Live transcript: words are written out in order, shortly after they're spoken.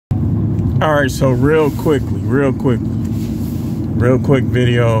All right, so real quick video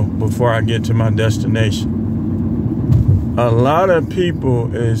before I get to my destination. A lot of people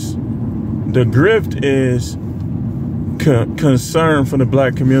the grift is concern for the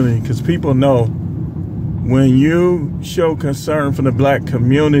black community, because people know when you show concern for the black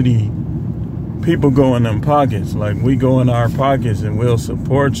community, people go in them pockets. Like, we go in our pockets and we'll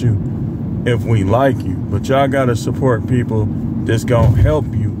support you if we like you. But y'all gotta support people that's gonna help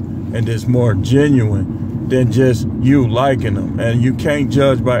you and that's more genuine than just you liking them. And you can't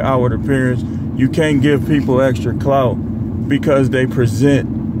judge by outward appearance. You can't give people extra clout because they present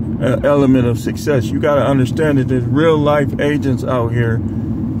an element of success. You got to understand that there's real life agents out here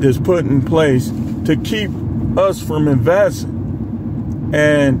that's put in place to keep us from advancing.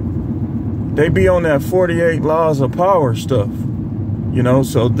 And they be on that 48 laws of power stuff, you know,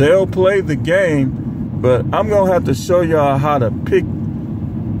 so they'll play the game, but I'm going to have to show y'all how to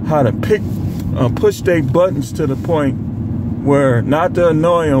push their buttons to the point where not to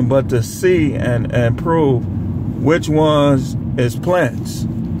annoy them, but to see and prove which ones is plants.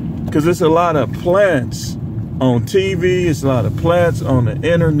 Because there's a lot of plants on TV, it's a lot of plants on the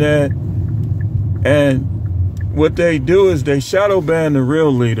internet, and what they do is they shadow ban the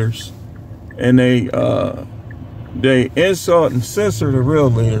real leaders, and they insult and censor the real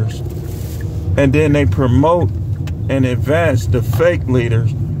leaders, and then they promote and advance the fake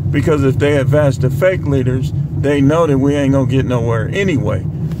leaders, because if they advance the fake leaders, they know that we ain't gonna get nowhere anyway.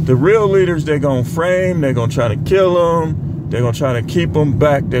 The real leaders, they're gonna frame, they're gonna try to kill them, they're going to try to keep them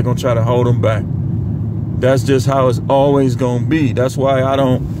back. They're going to try to hold them back. That's just how it's always going to be. That's why I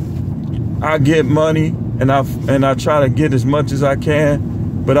get money and I try to get as much as I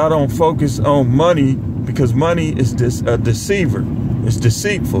can, but I don't focus on money, because money is a deceiver. It's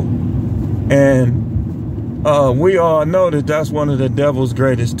deceitful. And we all know that that's one of the devil's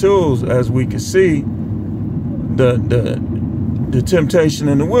greatest tools, as we can see, the temptation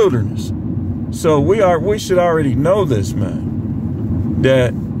in the wilderness. So we should already know this, man,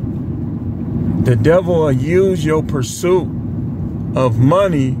 that the devil will use your pursuit of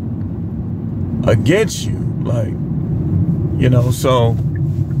money against you. Like, you know, so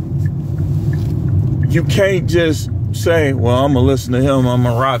you can't just say, well, I'm gonna listen to him, I'm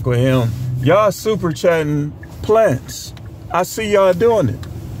gonna rock with him. Y'all super chatting plants. I see y'all doing it.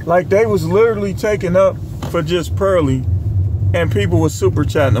 Like, they was literally taken up for just Pearly, and people were super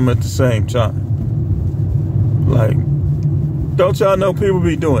chatting them at the same time. Like, don't y'all know people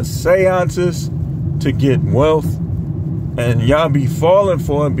be doing seances to get wealth, and y'all be falling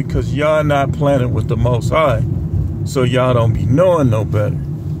for it because y'all not planted with the Most High, so y'all don't be knowing no better.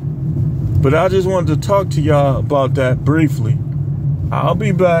 But I just wanted to talk to y'all about that briefly. I'll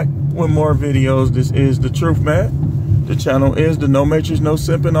be back with more videos. This is The Truth Man. The channel is the No Matrix, No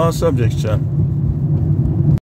Simping, All Subjects channel.